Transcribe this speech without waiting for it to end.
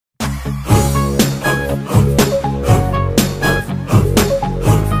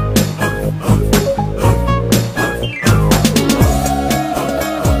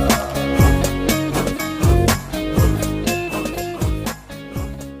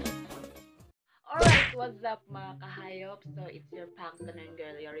what's up mga kahayop? So, it's your pang ganern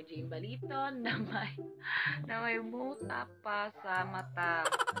girl, your Regine Balito na may muta pa sa mata.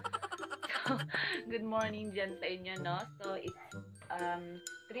 So, good morning dyan sa inyo, no? So, it's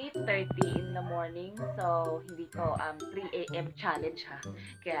 3:30 in the morning. So, hindi ko 3 AM challenge ha.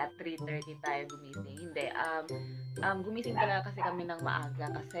 Kaya 3:30 tayo gumising. Hindi, gumising talaga kasi kami ng maaga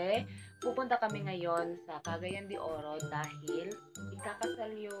kasi pupunta kami ngayon sa Cagayan de Oro dahil ikakasal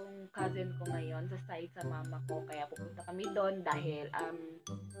yung cousin ko ngayon sa side sa mama ko. Kaya pupunta kami doon dahil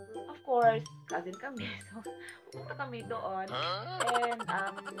of course, cousin kami. So, pupunta kami doon.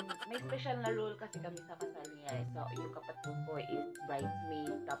 And may special na rule kasi kami sa kasal niya. So, yung kapatid ko is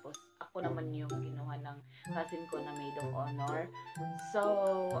bridesmaid. Tapos, ako naman yung kinuha ng cousin ko na maid of honor. So,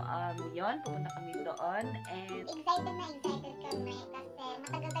 yun, pupunta kami doon. And excited kami kasi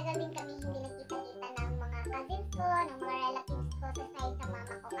matagal-tagal din kami hindi nakita-kita ng mga cousins ko, ng mga relatives ko sa side sa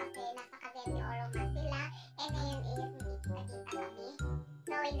mama ko kasi nasa Cagayan de Oro nga sila. And ngayon is nakita kami.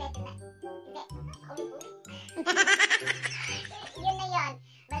 So, excited na. Ulit-ulit. Yun na yun.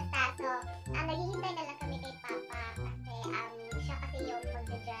 Basta, so, naghihintay na lang kami kay Papa kasi siya kasi yung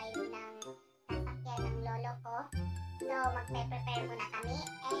mag-drive ng sasakyan ng lolo ko. So, magpe-prepare muna kami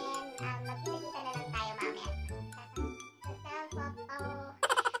and magkikita na lang tayo mamaya.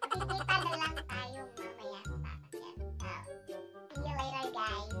 Magkikita na lang tayo mamaya sa sasakyan. So, see you later,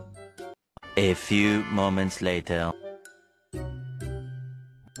 guys. A few moments later.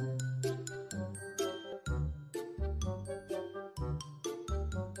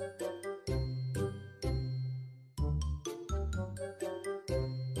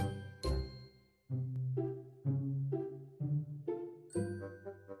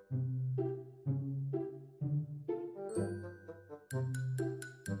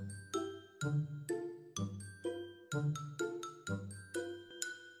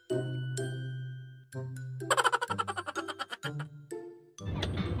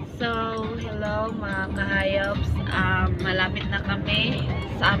 so, hello mga kahayops. Malapit na kami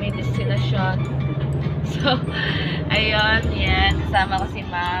sa aming destinasyon. So, ayun, yan. Kasama ko si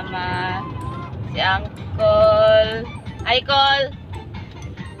Mama, si Uncle. Hi, Col!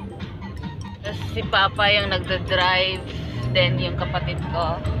 Tapos si Papa yung nagda-drive. Then, yung kapatid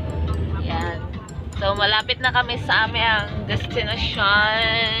ko. Yan. So, malapit na kami sa aming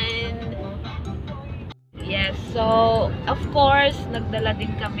destination. Yes, so, of course, nagdala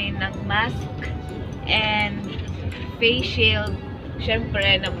din kami ng mask and face shield.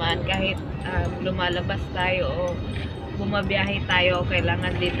 Siyempre naman, kahit lumalabas tayo o bumabiyahe tayo,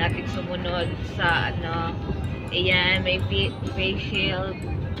 kailangan din natin sumunod sa ayan, may face shield.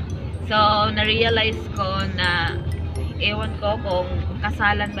 So, na-realize ko na, ewan ko kung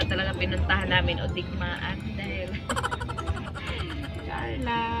kasalan ba talaga pinuntahan namin o digmaan dahil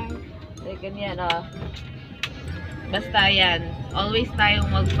Carla. Like, ganyan, basta yan, always tayong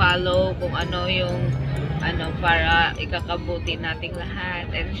mag-follow kung ano yung para ikakabuti nating lahat.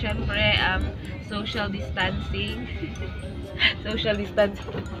 And syempre, social distancing. Social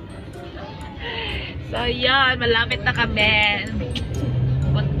distancing. So, yan, malapit na kami.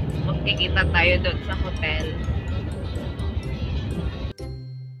 Magkikita tayo doon sa hotel.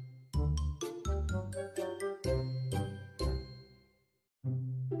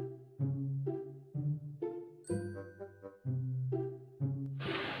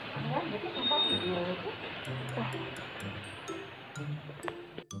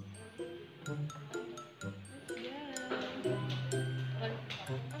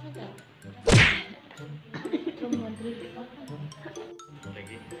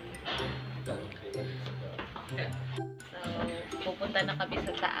 So, pupunta na kami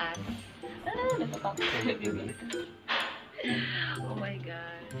sa taas. Oh my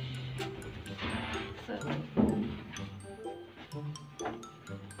gosh.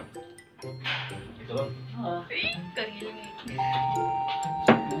 So,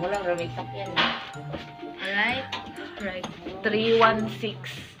 walang ramig sakyan. Alright? Right. 316.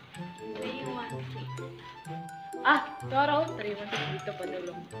 316. Toro. 316 dito pa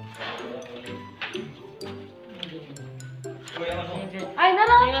dulong. Ay,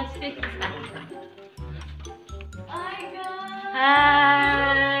 nara! 316.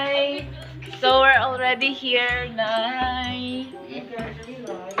 Hi! So, we're already here, Nay.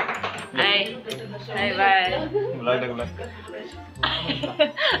 Hi. Hi, bye.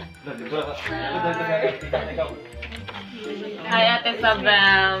 Hi, Ate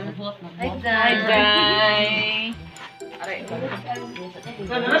Sabam. Hi, Jai. Hi, Jai.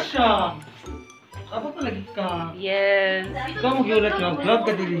 Sana siya. Apa pa lagi ka? Yes. Ikaw mag-ulat yung vlog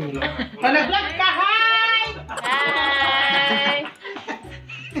ka din nila. Vlog ka! Hi! Hi!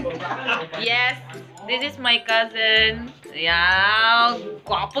 Yes. This is my cousin. Yeah,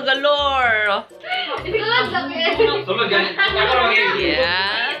 guwapo galore.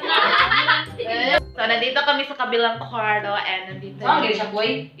 Yeah. So, nandito kami sa kabilang kwarto and nandito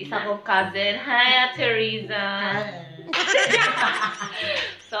yung isa kong cousin. Hi, Ate Riza.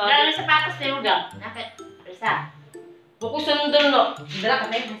 So, Dala sa patas na yung dam. Nakit, Risa. Buko sundan no. Dala ka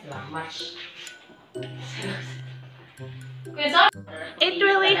tayo. Salamat. Kuya Zon. it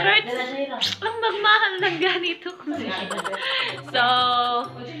really hurts. Ang magmahal ng ganito. So,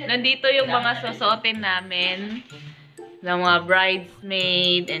 nandito yung mga susuotin namin ng mga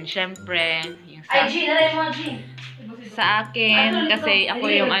bridesmaid and syempre yung Ay, G, nalay mo, G. sa akin kasi ako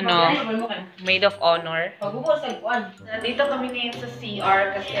yung maid of honor. Pagbubo sa ikuan. Nandito kami ngayon sa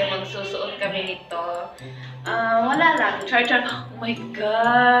CR kasi magsusuot kami nito. Wala lang. Char-char. Oh my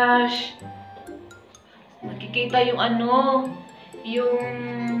gosh! Nakikita yung yung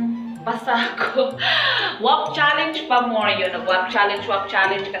basa ko. WAP challenge pa more yun. WAP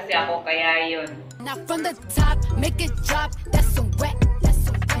challenge kasi ako. Kaya yun. Now from the top, make it drop. That's some wet, that's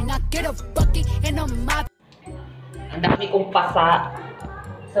some rain. I get a bucket and a mop. Ang dami kong pasa.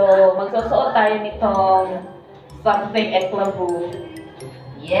 So, magsusuot tayo nitong something eklabu.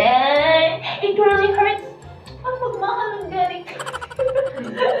 Yay! It really hurts. Ang magmahal ng galing.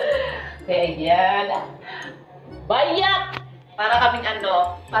 Kaya yan. Bayak! Para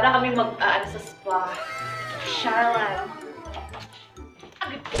kaming mag-aan sa spa. Sharon.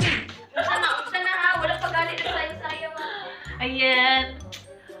 Sana ha, wala pagalit na sayo-sayo ha. Ayan.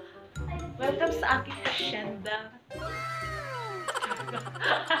 Welcome sa aking asyenda.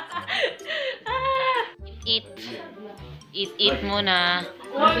 Eat muna.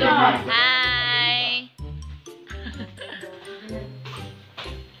 Hi!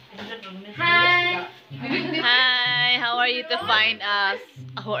 Hi! Hi! How are you to find us?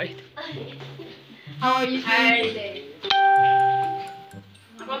 How are you? How are you today?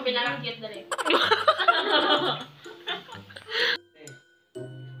 Ako ang pinaka-cute na rin.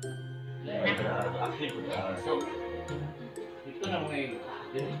 Ito na mga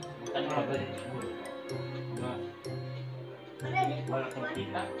ano na ba rin? Wala kang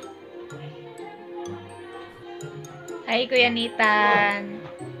kita. Hi, Kuya Nitan.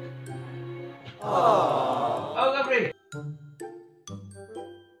 Oh, Gabriel!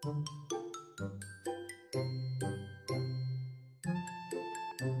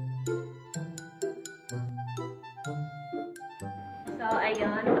 So,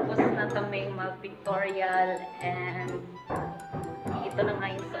 ayun. Tapos na kaming mag-pictorial and ito na nga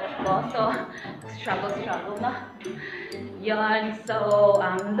yung suot ko. So, struggle na. Yun. So,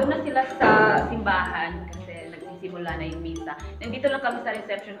 nandun na sila sa simbahan kasi nagsisimula na yung misa. Nandito lang kami sa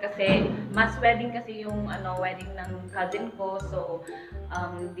reception kasi mass wedding kasi yung wedding ng cousin ko. So,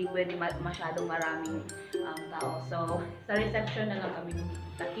 hindi pwede masyadong maraming tao. So, sa reception na lang kami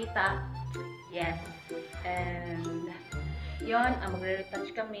nakita. Yes. And, yun,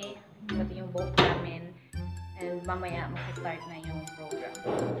 magre-retouch kami. Pati yung boat namin. And mamaya, mag-start na yung program.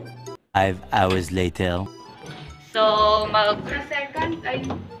 5 hours later. So, second,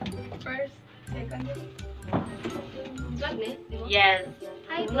 first, second. Vlog ni? Yes.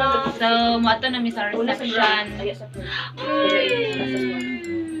 Hi, vlog. So, mato na mi sa reception.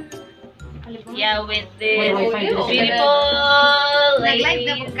 Yeah, with this beautiful Nag-live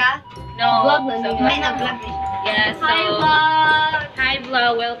na po ladies. ka? No. Vlog na So, May nag-vlog eh. yeah, so, Hi, vlog! hi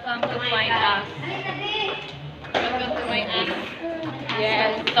vlog, welcome to find us. Welcome to find us.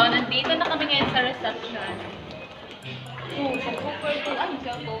 Yes. So, nandito na kami ngayon sa reception.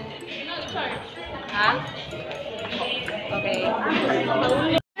 Ha? Okay.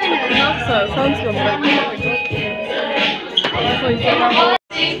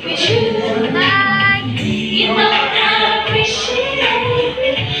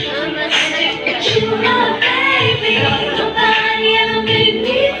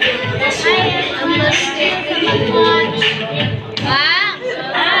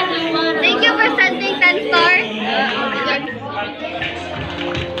 Thank you for sending 10 stars.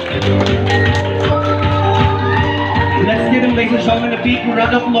 Let's give them, ladies and gentlemen, a big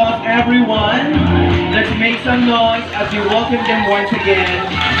round of applause, everyone. Let's make some noise as we welcome them once again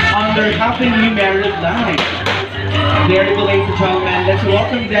on their happy new married life. There you go, ladies and gentlemen. Let's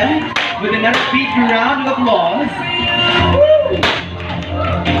welcome them with another big round of applause.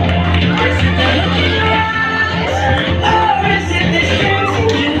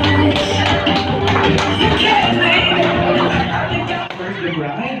 First, the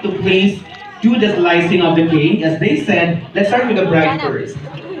bride to please do the slicing of the cake. As they said, let's start with the bride first.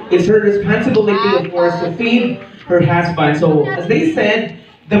 It's her responsibility, of course, to feed her husband. So, as they said,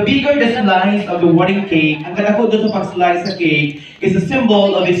 The bigger the slice of the wedding cake, ang kadako doon sa pag-slice sa cake is a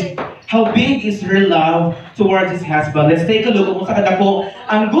symbol of his how big is her love towards his husband. Let's take a look kung sa kadako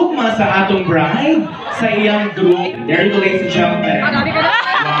ang gugma sa atong bride sa iyang group. There you go, ladies and gentlemen. Wow!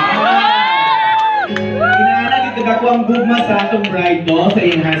 Inaanag ito kadako ang gugma sa atong bride no, sa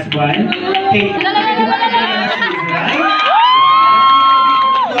iyang husband. Okay, ladies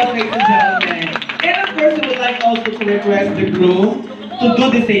and gentlemen. And of course, we would like also to request the groom to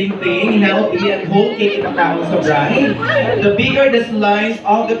do the same thing. Now, and whole cake ipatawag sa bride. The bigger the slice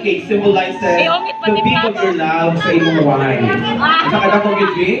of the cake symbolizes the big of your love sa imong wife. Sa kada kong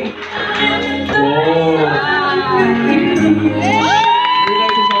gitbig? Oh.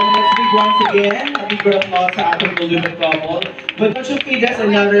 Let's big once again. A bigger applause sa atong newlywed couple. But don't you feel that's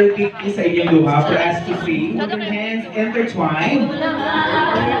another picture sa inyong luha for us to see. With your hands intertwined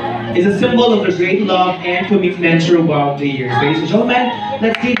is a symbol of the great love and commitment throughout the years. Ladies and gentlemen,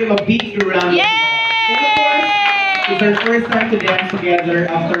 let's give them a big round of applause. And of course, it's their first time to dance together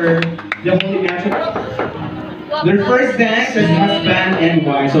after the holy match. Their first dance as husband and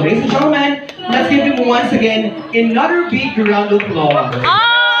wife. So ladies and gentlemen, let's give them once again another big round of applause.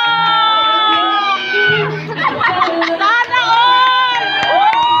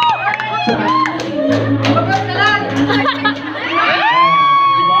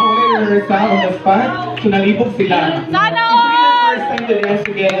 On the spot, so nalibog sila. Sana all! First time to dance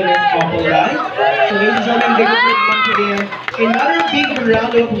together as couple, right? So ladies and gentlemen, give it once again another big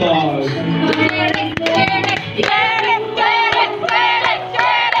round of applause.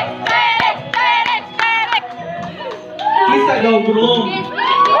 Kiss daw, groom.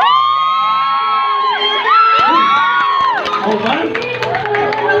 Oh, what?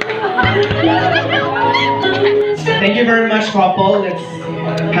 Thank you very much, couple. Let's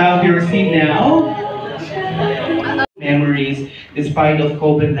have your seat now. Memories despite of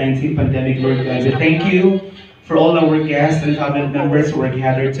COVID-19 pandemic, Lord God. We thank you for all our guests and family members who are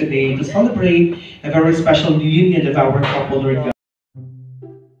gathered today to celebrate a very special union of our couple, Lord God.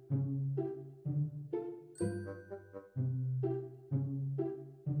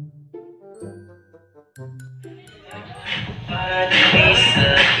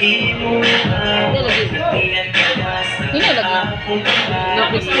 Ini lagi.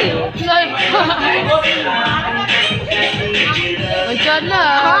 Rencana.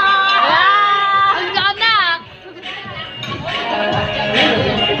 Rencana.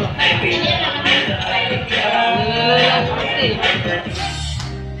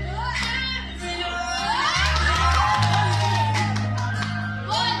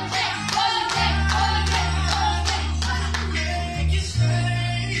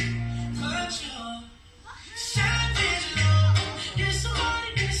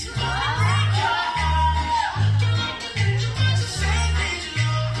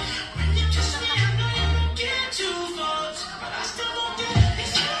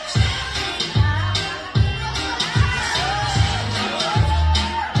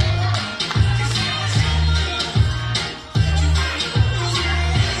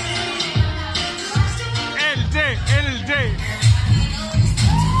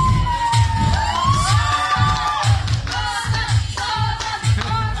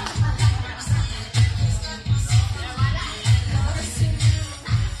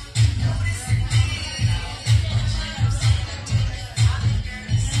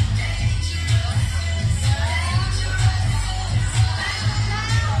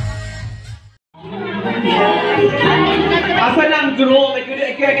 Asan ang groom? I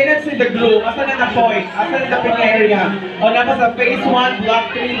cannot see the groom. Asan ang na-point? Asan ang na-pick area? O napa sa phase 1,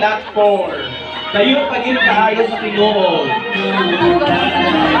 block 3, lot 4. Tayo pa din kaayos sa Pinoy.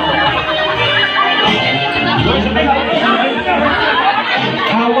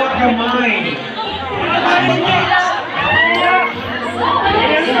 Hawak kamay.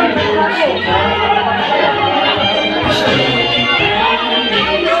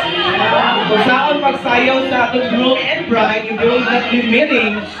 Kung saan magsayaw sa atong groom and bride, if they will not be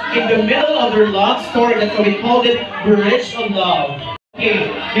meeting in the middle of their love story, that's why we called it Bridge of Love.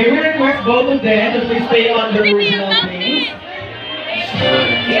 Okay, may we request both of them to please stay on their original place.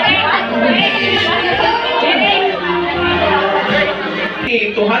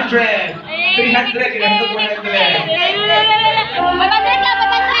 Okay, 200, 300, 300, 400.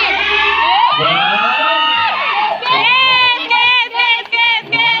 Wow!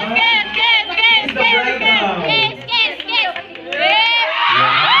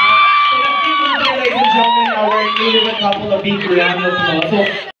 A couple of big round of applause.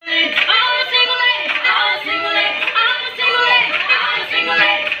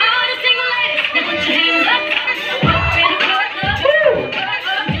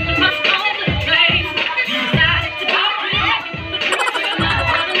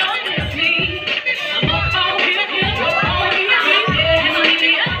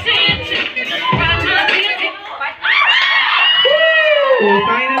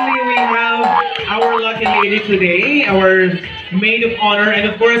 finally we have our lucky lady today, our maid of honor, and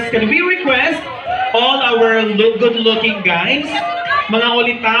of course, can we request all our good-looking guys, mga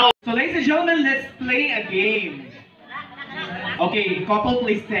ulitaw. So ladies and gentlemen, let's play a game. Okay, couple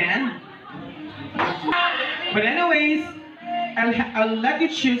please stand. But anyways, I'll let you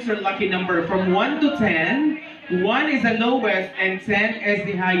choose your lucky number from 1 to 10. 1 is the lowest and 10 is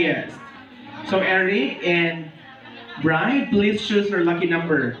the highest. So Eric and Bride, please choose your lucky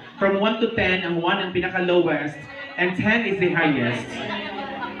number. From 1 to 10, ang 1 ang pinaka-lowest and 10 is the highest.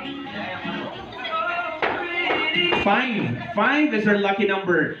 5. 5 is your lucky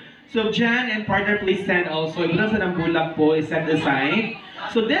number. So Jan and partner, please stand also. Ito sa ng bulak po is set aside.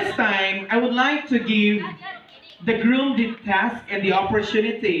 So this time, I would like to give the groom the task and the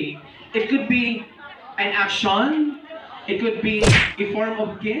opportunity. It could be an action. It could be a form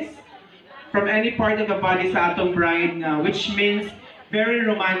of kiss from any part of the body sa atong bride na, which means very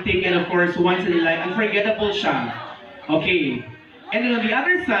romantic and of course once in a life, unforgettable siya. Okay. And then on the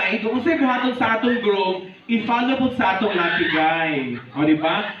other side, kung sa'yo buhaton sa atong groom, i-follow po sa atong lucky guy. O, di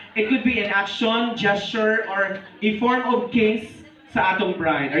ba? It could be an action, gesture, or a form of kiss sa atong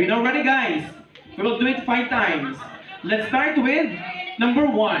bride. Are you now ready, guys? We will do it 5 times. Let's start with number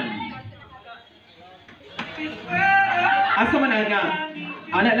 1. Asa man ana?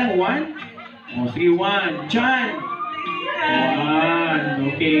 Ana lang 1? O, sige 1. Jan!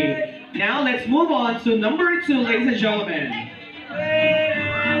 1. Okay. Now, let's move on to number 2, ladies and gentlemen.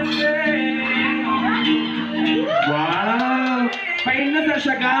 Wow! Pain na sa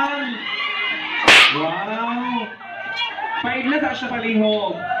siya, gang! Wow! Pain na sa siya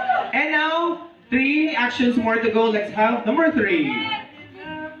palihog. And now, 3 actions more to go. Let's have number 3.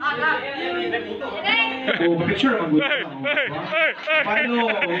 Oh, picture ang good. Paano?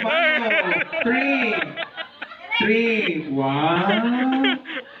 3. Wow!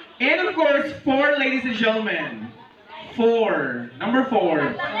 And of course, 4, ladies and gentlemen. 4. Number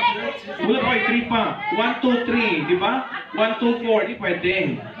 4. Wala pa, 3 pa. 1, 2, 3. Di ba? 1, 2, 4. Di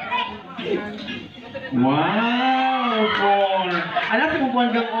pwede. Wow! 4. Anak,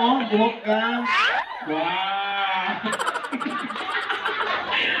 kumukuhan kang buhok ka. Wow!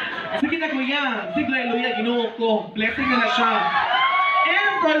 Sige na kuya. Sige na luya. Inuok ko. Blessing na siya. And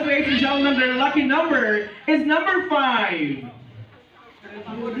of course, ladies and gentlemen, their lucky number is number 5.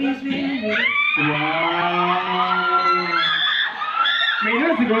 Wow! May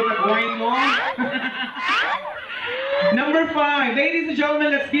na siguro tagwain mo. Number 5. Ladies and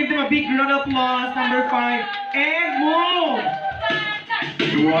gentlemen, let's give them a big round of applause. Number 5. And move!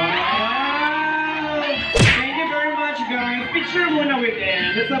 Wow! Thank you very much, guys. Picture muna with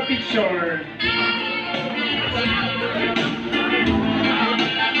them. That's a picture.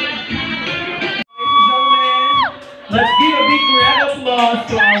 Let's give a big round of applause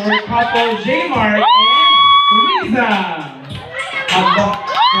to our couple, J-Mark and Riza.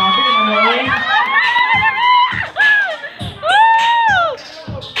 Grabe naman oy.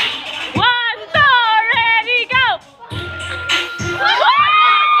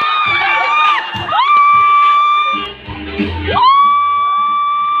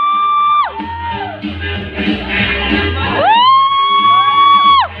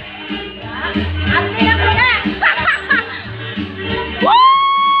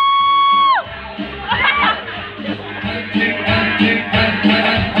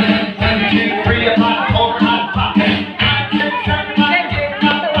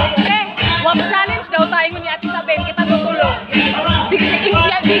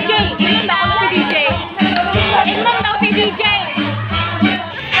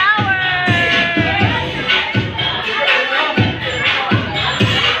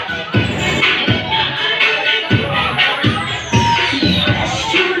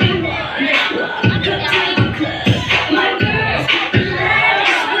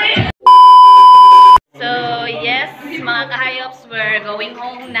 Going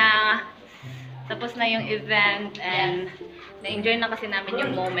home na. Tapos na yung event and na-enjoy na kasi namin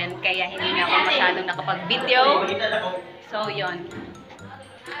yung moment kaya hindi na ako masyadong nakapag-video. So, yun.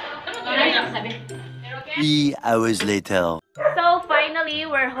 3 hours later. So, finally,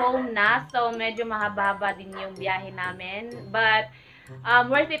 we're home na. So, medyo mahaba-haba din yung biyahe namin. But,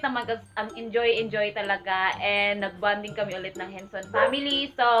 worth it naman kasi enjoy talaga. And nag-bonding kami ulit ng Henson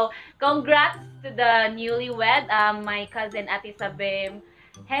family. So, congrats to the newlywed, my cousin Ate Sabem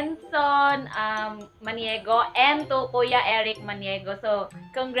Henson Maniego and to Kuya Eric Maniego. So,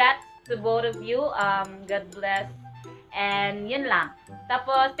 congrats to both of you. God bless. And yun lang.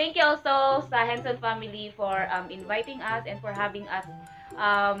 Tapos, thank you also sa Henson family for inviting us and for having us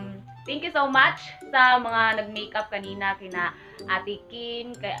thank you so much sa mga nag-makeup kanina kina Ate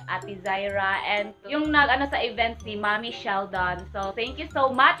Kim, kay Ate Zaira, and yung nag-ano sa event si Mami Sheldon. So, thank you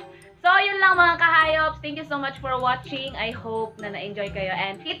so much. So, yun lang mga kahayops. Thank you so much for watching. I hope na na-enjoy kayo.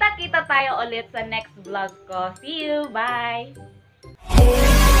 And kita-kita tayo ulit sa next vlog ko. See you! Bye!